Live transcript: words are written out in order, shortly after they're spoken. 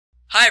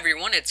Hi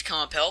everyone, it's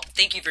CompHelp.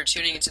 Thank you for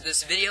tuning into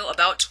this video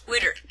about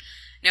Twitter.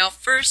 Now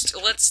first,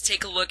 let's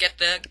take a look at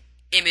the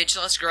image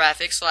 /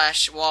 graphic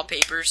 /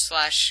 wallpaper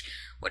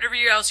 / whatever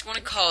else you want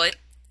to call it,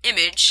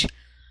 image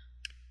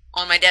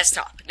on my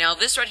desktop. Now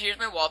this right here is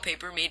my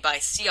wallpaper made by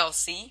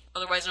CLC,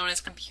 otherwise known as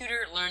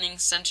Computer Learning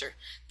Center.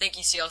 Thank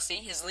you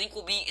CLC. His link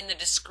will be in the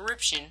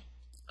description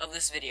of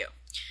this video.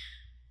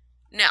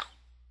 Now,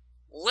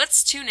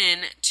 let's tune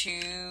in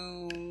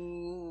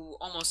to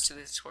almost to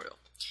the tutorial.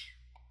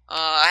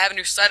 I have a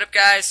new site up,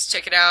 guys.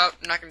 Check it out.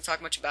 I'm not going to talk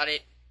much about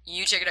it.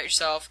 You check it out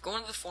yourself. Go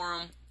into the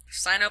forum,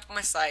 sign up on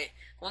my site,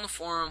 go on the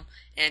forum,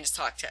 and just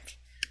talk tech.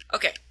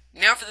 Okay,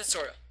 now for the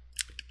tutorial.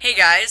 Hey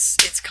guys,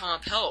 it's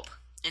CompHelp,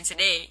 and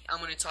today I'm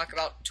going to talk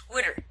about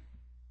Twitter.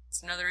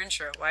 It's another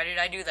intro. Why did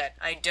I do that?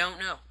 I don't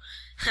know.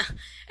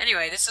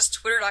 Anyway, this is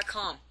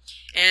Twitter.com,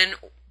 and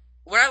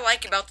what I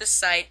like about this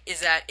site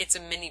is that it's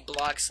a mini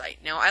blog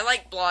site. Now, I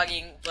like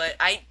blogging, but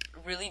I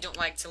really don't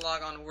like to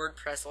log on to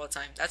WordPress all the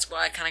time. That's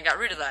why I kind of got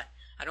rid of that.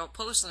 I don't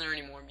post on there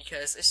anymore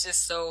because it's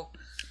just so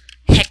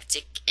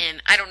hectic,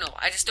 and I don't know.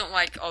 I just don't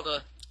like all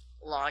the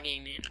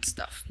logging and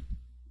stuff.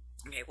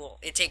 Okay, well,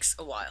 it takes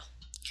a while.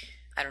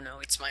 I don't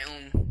know. It's my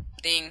own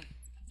thing.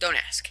 Don't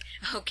ask.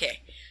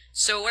 Okay,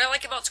 so what I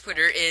like about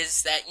Twitter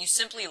is that you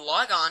simply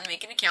log on,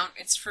 make an account.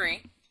 It's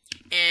free.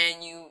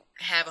 And you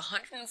have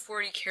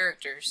 140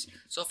 characters.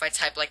 So if I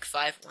type like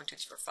 5, 1, 2,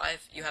 3, 4,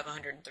 5, you have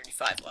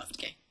 135 left.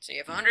 Okay, so you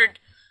have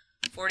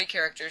 140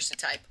 characters to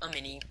type a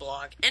mini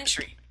blog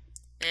entry,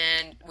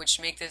 and which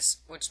makes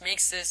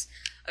this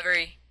a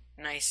very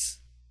nice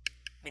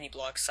mini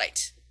blog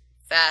site.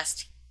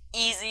 Fast,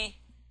 easy.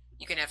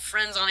 You can have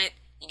friends on it.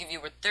 You can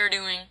view what they're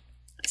doing.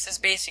 This is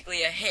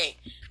basically a hey,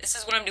 this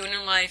is what I'm doing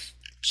in life.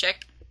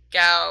 Check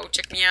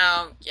me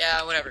out.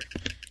 Yeah, whatever.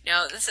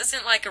 Now, this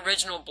isn't like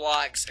original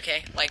blogs,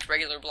 okay, like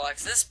regular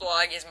blogs. This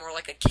blog is more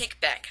like a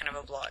kickback kind of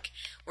a blog,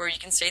 where you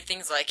can say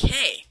things like,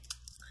 hey,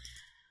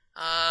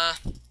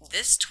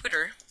 this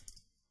Twitter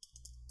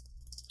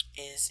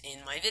is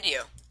in my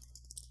video.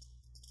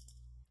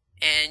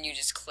 And you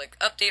just click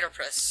update or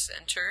press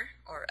enter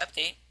or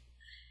update,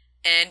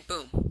 and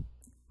boom.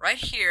 Right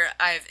here,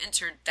 I've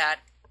entered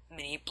that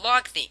mini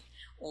blog thing,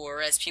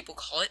 or as people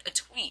call it, a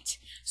tweet.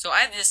 So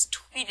I've just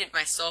tweeted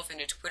myself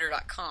into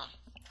Twitter.com.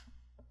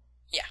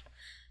 Yeah,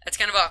 that's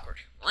kind of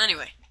awkward. Well,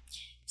 anyway,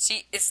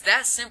 see, it's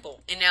that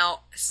simple. And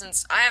now,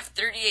 since I have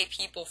 38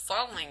 people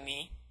following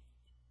me,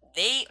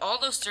 all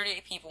those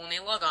 38 people, when they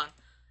log on,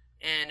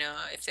 and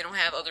if they don't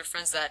have other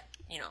friends that,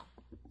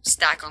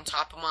 stack on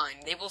top of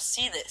mine, they will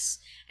see this,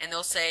 and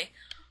they'll say,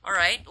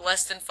 alright,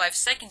 less than 5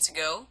 seconds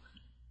ago,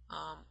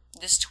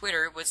 this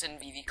Twitter was in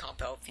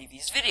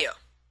VV's video.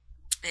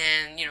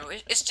 And,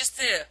 it's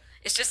just a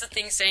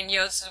thing saying,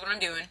 yo, this is what I'm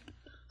doing.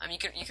 You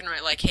can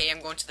write like, hey,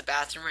 I'm going to the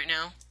bathroom right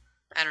now.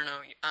 I don't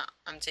know,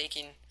 I'm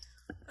taking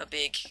a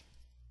big,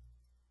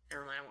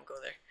 never mind, I won't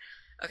go there.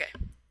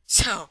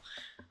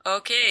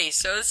 Okay,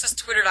 so this is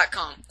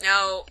Twitter.com.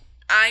 Now,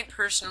 I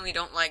personally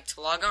don't like to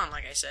log on,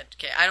 like I said,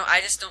 okay,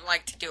 I just don't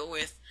like to deal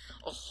with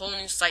a whole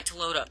new site to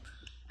load up.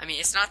 I mean,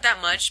 it's not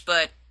that much,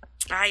 but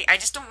I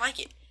just don't like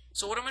it.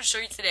 So what I'm going to show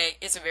you today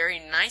is a very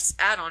nice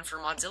add-on for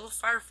Mozilla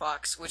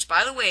Firefox, which,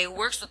 by the way,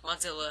 works with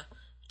Mozilla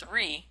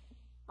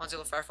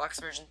Firefox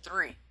version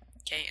 3,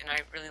 okay, and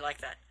I really like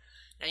that.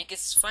 Now you can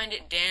find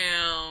it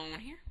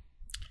down here,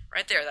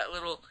 right there, that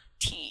little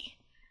T,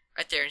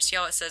 right there, and see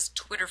how it says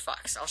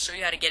TwitterFox. I'll show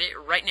you how to get it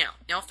right now.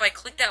 Now if I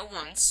click that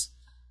once,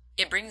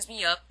 it brings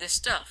me up this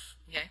stuff,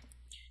 okay?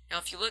 Now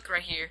if you look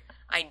right here,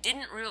 I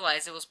didn't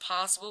realize it was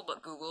possible,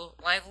 but Google,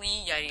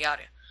 Lively, yada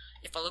yada.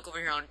 If I look over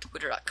here on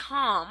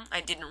Twitter.com, I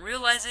didn't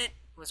realize it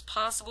was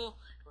possible,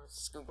 it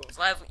was Google's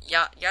Lively,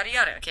 yada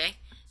yada, okay?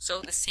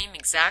 So the same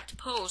exact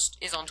post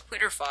is on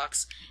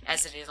TwitterFox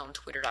as it is on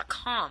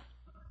Twitter.com.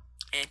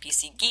 And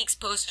PC Geeks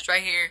post is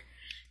right here.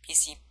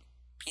 PC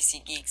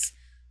Geeks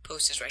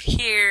post is right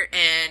here,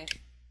 and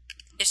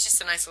it's just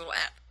a nice little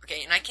app.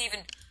 Okay, and I can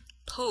even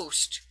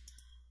post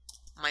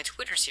my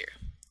Twitters here,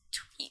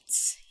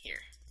 tweets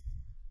here.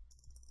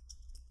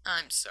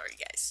 I'm sorry,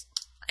 guys.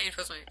 I can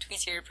post my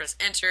tweets here. Press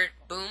enter.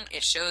 Boom!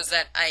 It shows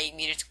that I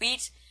made a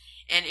tweet.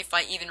 And if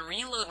I even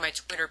reload my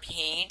Twitter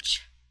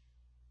page,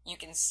 you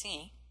can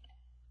see.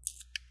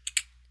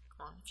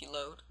 Come on, if you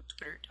load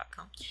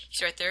Twitter.com, you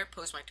see right there.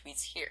 Post my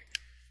tweets here.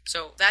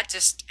 So that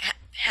just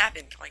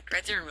happened, like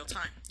right there in real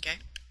time, okay?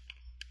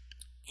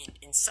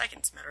 In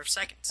seconds, matter of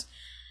seconds.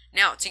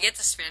 Now, to get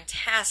this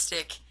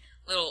fantastic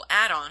little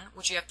add-on,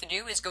 what you have to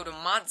do is go to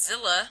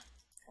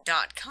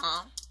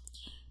Mozilla.com,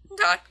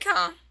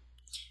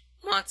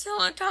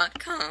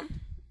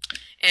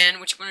 and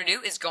what you want to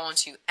do is go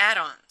onto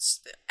add-ons,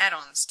 the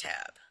add-ons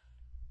tab.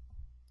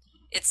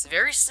 It's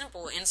very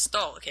simple to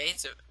install, okay?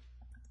 It's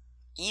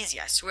easy,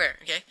 I swear,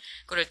 okay?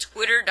 Go to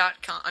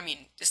Twitter.com,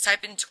 just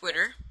type in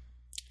Twitter,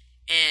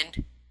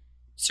 and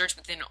search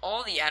within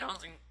all the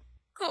add-ons, and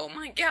oh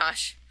my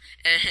gosh,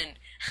 and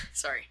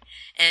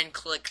and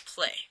click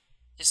play,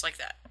 just like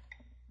that.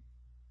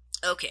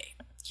 Okay,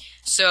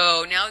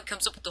 so now it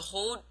comes up with a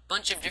whole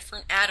bunch of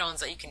different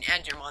add-ons that you can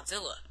add to your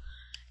Mozilla,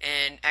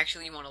 And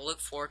actually you want to look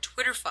for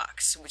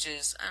Firefox, which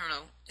is, I don't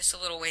know, just a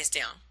little ways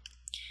down.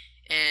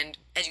 And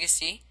as you can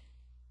see,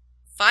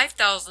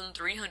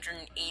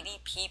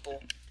 5,380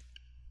 people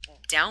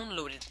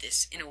downloaded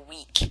this in a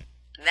week.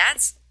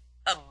 That's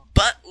a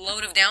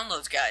buttload of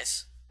downloads,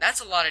 guys. That's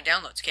a lot of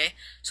downloads, okay?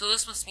 So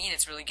this must mean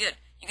it's really good.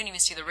 You can even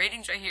see the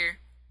ratings right here.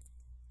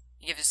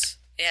 It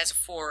has a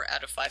 4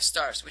 out of 5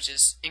 stars, which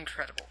is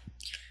incredible.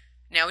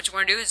 Now what you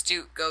want to do is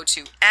go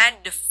to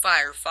Add to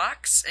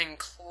Firefox and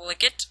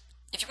click it.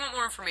 If you want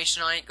more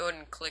information on it, go ahead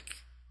and click.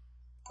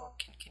 Oh,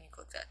 can you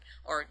click that?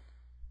 Or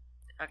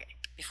okay,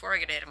 before I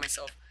get ahead of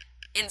myself,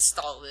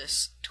 install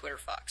this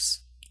Firefox.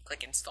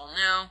 Click install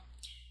now.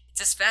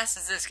 It's as fast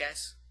as this,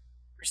 guys.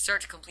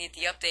 Restart to complete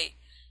the update.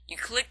 You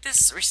click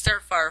this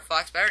restart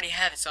Firefox, but I already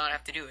have it, so I don't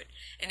have to do it.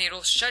 And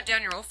it'll shut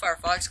down your old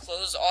Firefox,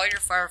 close all your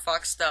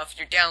Firefox stuff,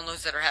 your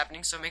downloads that are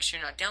happening, so make sure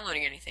you're not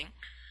downloading anything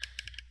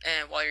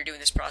while you're doing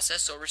this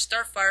process. So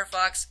restart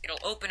Firefox, it'll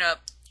open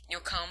up,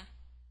 you'll come.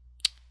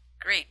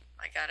 Great,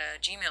 I got a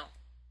Gmail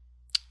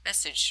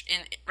message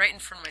right in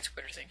front of my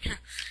Twitter thing.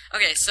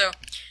 Okay, so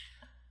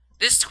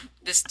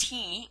this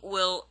T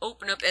will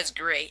open up as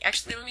gray.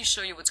 Actually, let me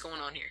show you what's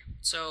going on here.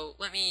 So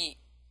let me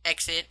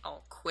exit,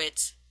 I'll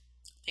quit.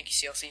 Thank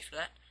you, CLC, for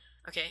that.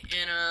 Okay,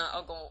 and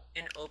I'll go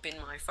and open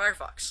my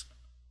Firefox.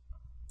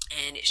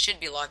 And it should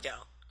be logged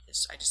out.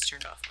 I just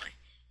turned off my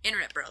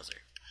internet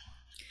browser.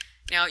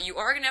 Now, you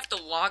are going to have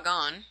to log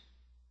on,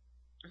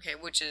 okay,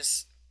 which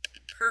is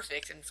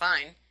perfect and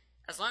fine,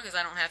 as long as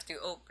I don't have to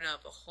open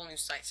up a whole new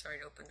site. Sorry,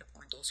 it opened up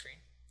my dual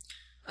screen.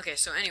 Okay,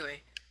 so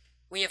anyway,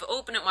 we have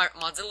opened up my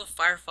Mozilla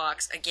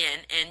Firefox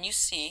again, and you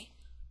see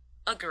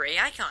a gray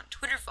icon,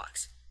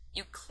 Firefox.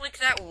 You click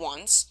that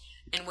once,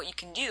 and what you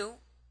can do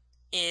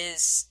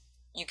is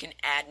you can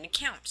add an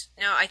account.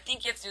 Now, I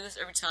think you have to do this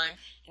every time,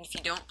 and if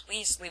you don't,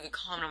 please leave a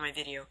comment on my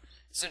video.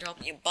 This would help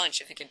me a bunch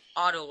if you could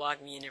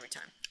auto-log me in every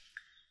time.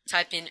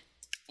 Type in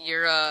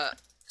your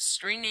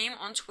screen name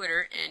on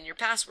Twitter and your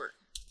password.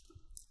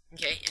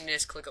 Okay, and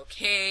just click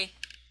OK,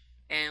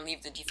 and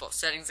leave the default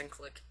settings and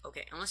click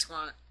OK. Unless you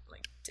want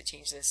to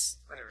change this,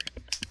 whatever.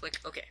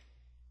 Click OK.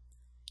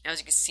 Now, as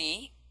you can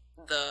see,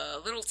 the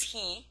little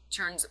T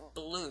turns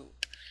blue.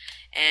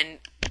 And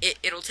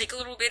it'll take a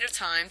little bit of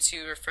time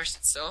to refresh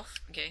itself,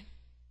 okay?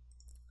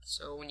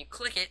 So when you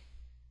click it,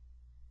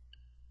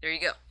 there you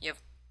go. You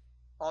have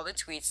all the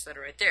tweets that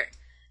are right there.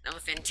 Now the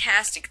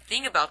fantastic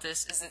thing about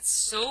this is it's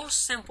so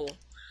simple,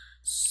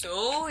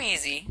 so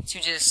easy to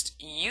just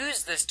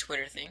use this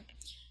Twitter thing.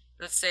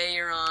 Let's say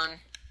you're on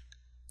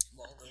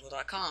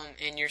Google.com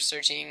and you're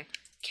searching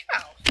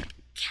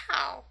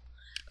cow.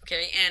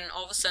 Okay, and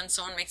all of a sudden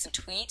someone makes a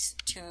tweet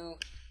to,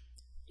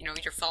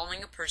 you're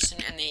following a person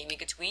and they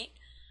make a tweet.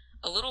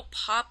 A little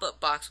pop-up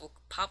box will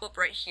pop up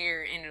right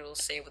here and it'll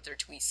say what their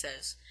tweet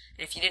says.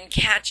 And if you didn't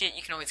catch it,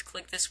 you can always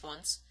click this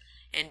once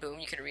and boom,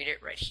 you can read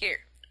it right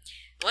here.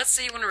 Let's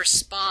say you want to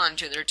respond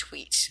to their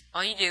tweet.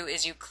 All you do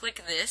is you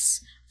click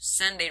this,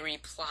 send a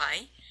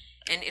reply,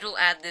 and it'll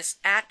add this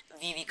at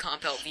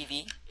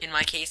 @VV. In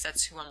my case,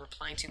 that's who I'm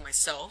replying to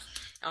myself.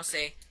 I'll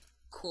say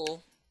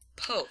cool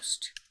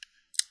post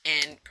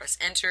and press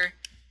enter,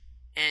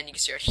 and you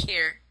can see right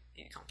here,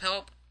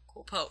 CompHelp,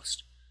 cool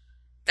post.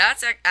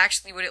 That's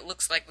actually what it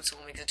looks like when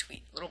someone makes a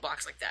tweet. Little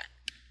box like that.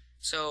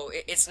 So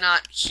it's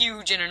not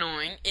huge and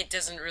annoying. It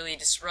doesn't really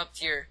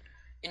disrupt your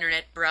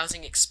internet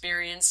browsing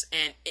experience,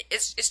 and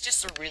it's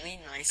just a really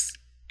nice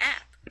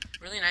app.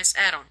 Really nice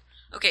add-on.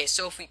 Okay,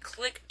 so if we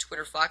click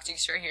Firefox, you can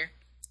see right here,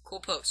 cool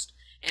post.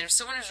 And if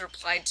someone has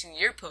replied to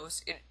your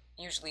post, it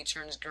usually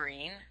turns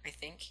green, I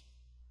think.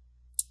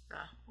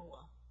 Oh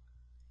well.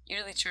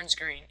 Usually turns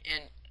green.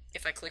 And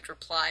if I click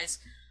replies,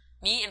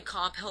 me and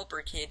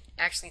CompHelperKid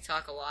actually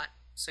talk a lot.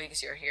 So you can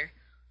see right here,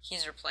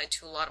 he's replied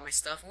to a lot of my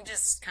stuff. We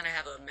just kind of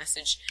have a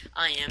message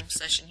IM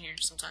session here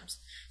sometimes.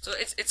 So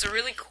it's a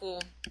really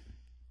cool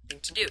thing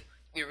to do.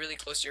 Be really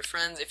close to your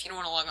friends. If you don't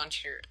want to log on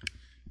to your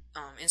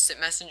instant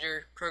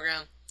messenger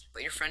program,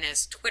 but your friend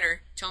has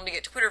Twitter, tell him to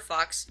get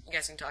Firefox. You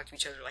guys can talk to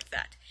each other like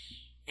that.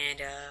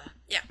 And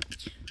yeah,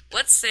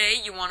 let's say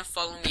you want to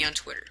follow me on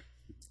Twitter.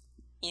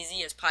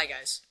 Easy as pie,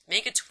 guys.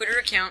 Make a Twitter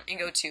account and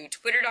go to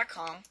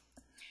twitter.com.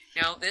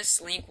 Now this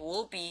link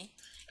will be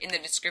in the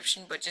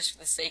description, but just for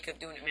the sake of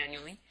doing it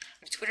manually,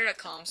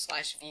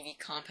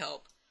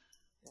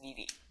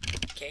 twitter.com/VV-CompHelpVV.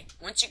 Okay,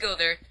 once you go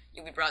there,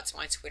 you'll be brought to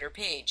my Twitter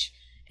page,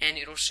 and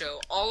it'll show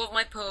all of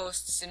my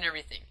posts and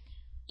everything.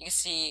 You can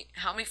see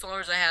how many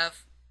followers I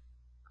have,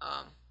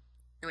 how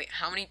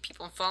many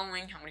people I'm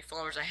following, how many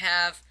followers I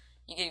have.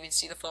 You can even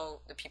see the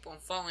people I'm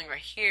following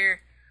right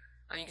here.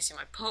 You can see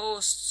my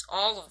posts,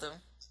 all of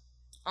them,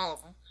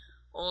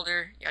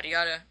 older, yada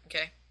yada.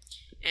 Okay,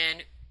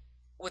 and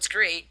what's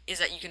great is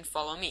that you can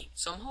follow me.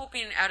 So I'm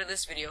hoping out of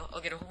this video I'll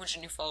get a whole bunch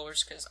of new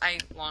followers because I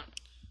want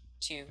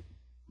to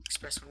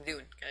express what I'm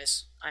doing,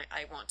 guys.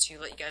 I want to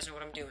let you guys know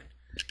what I'm doing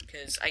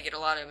because I get a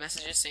lot of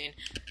messages saying,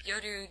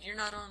 yo dude, you're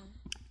not on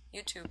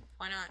YouTube,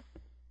 why not?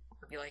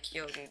 I'll be like,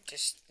 yo dude,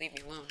 just leave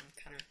me alone, I'm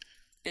kind of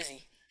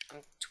busy.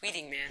 I'm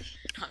tweeting, man.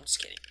 No, I'm just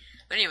kidding.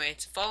 But anyway,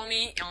 to follow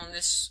me on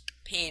this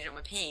page, on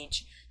my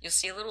page, you'll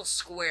see a little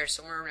square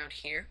somewhere around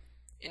here,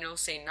 and it'll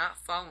say not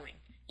following.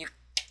 You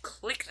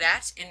click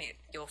that, and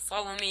you'll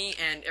follow me,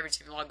 and every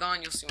time you log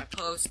on, you'll see my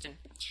post, and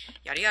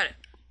yada yada.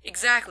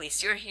 Exactly,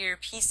 so you're here,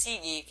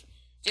 PC Geek,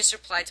 just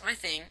replied to my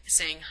thing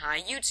saying, hi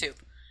YouTube.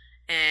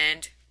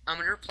 And I'm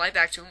going to reply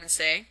back to him and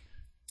say,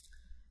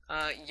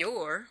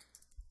 you're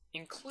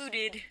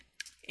included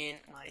in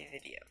my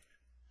video.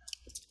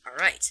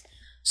 Alright,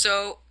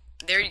 so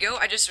there you go.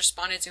 I just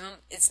responded to him.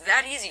 It's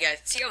that easy, guys.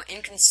 See how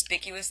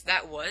inconspicuous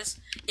that was?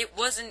 It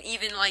wasn't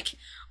even like,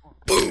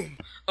 boom,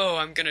 oh,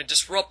 I'm going to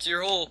disrupt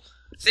your whole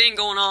thing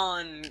going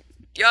on,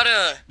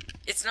 yada.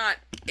 It's not,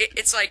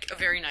 it's like a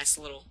very nice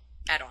little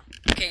add-on.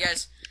 Okay,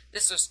 guys,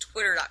 this was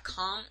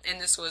Twitter.com, and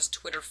this was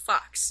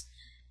Firefox.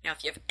 Now,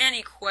 if you have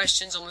any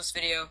questions on this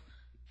video,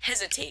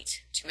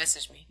 hesitate to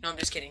message me. No, I'm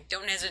just kidding.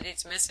 Don't hesitate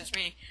to message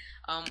me.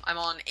 I'm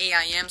on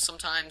AIM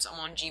sometimes. I'm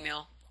on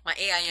Gmail. My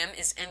AIM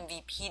is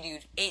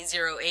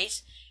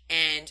MVPDude808,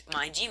 and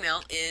my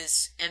Gmail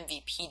is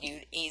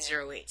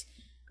MVPDude808.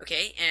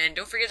 Okay, and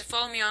don't forget to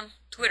follow me on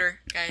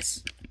Twitter,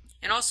 guys.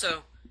 And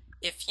also,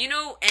 if you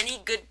know any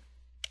good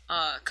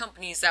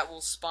companies that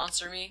will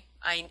sponsor me,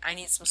 I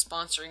need some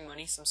sponsoring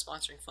money, some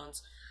sponsoring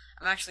funds.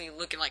 I'm actually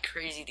looking like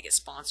crazy to get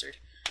sponsored.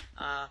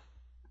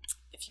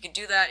 If you could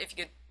do that,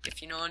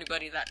 if you know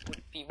anybody that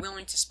would be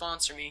willing to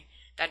sponsor me,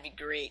 that'd be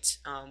great.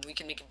 We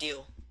can make a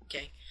deal.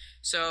 Okay.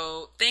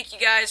 So thank you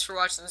guys for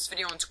watching this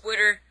video on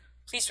Twitter.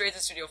 Please rate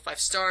this video 5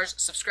 stars.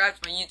 Subscribe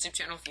to my YouTube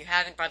channel if you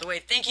haven't. By the way,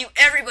 thank you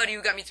everybody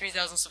who got me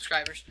 3,000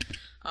 subscribers.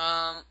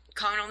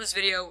 Comment on this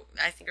video.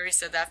 I think I already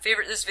said that.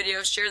 Favorite this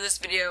video. Share this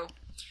video,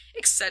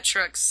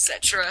 etc.,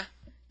 etc.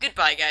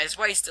 Goodbye, guys.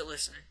 Why are you still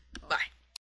listening? Bye.